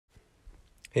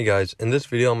Hey guys, in this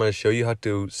video I'm going to show you how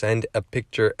to send a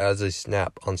picture as a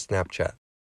snap on Snapchat.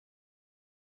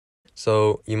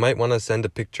 So you might want to send a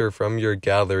picture from your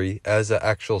gallery as an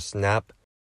actual snap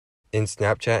in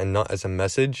Snapchat and not as a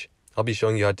message. I'll be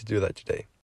showing you how to do that today.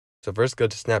 So first go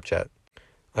to Snapchat.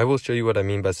 I will show you what I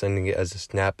mean by sending it as a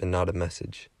snap and not a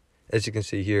message. As you can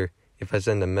see here, if I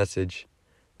send a message,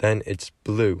 then it's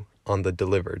blue on the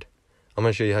delivered. I'm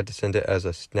going to show you how to send it as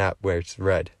a snap where it's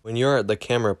red. When you're at the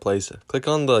camera place, click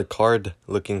on the card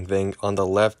looking thing on the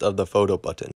left of the photo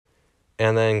button.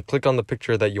 And then click on the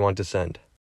picture that you want to send.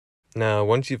 Now,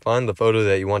 once you find the photo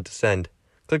that you want to send,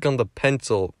 click on the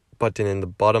pencil button in the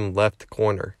bottom left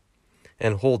corner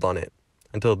and hold on it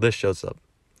until this shows up.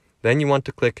 Then you want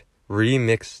to click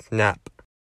Remix Snap.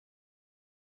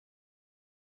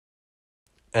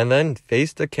 And then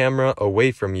face the camera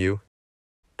away from you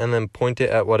and then point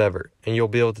it at whatever, and you'll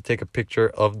be able to take a picture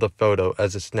of the photo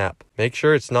as a snap. Make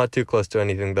sure it's not too close to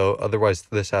anything though, otherwise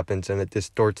this happens and it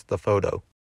distorts the photo.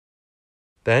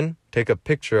 Then, take a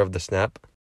picture of the snap,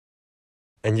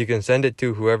 and you can send it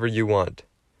to whoever you want.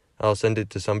 I'll send it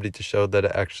to somebody to show that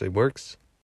it actually works.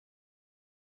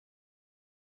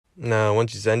 Now,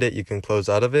 once you send it, you can close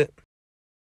out of it.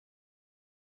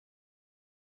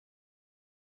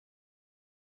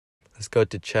 Let's go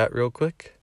to chat real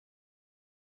quick.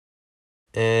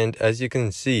 And as you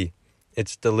can see,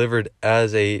 it's delivered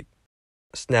as a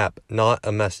snap, not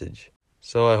a message.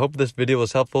 So I hope this video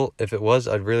was helpful. If it was,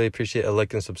 I'd really appreciate a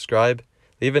like and subscribe.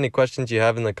 Leave any questions you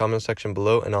have in the comment section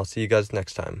below, and I'll see you guys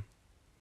next time.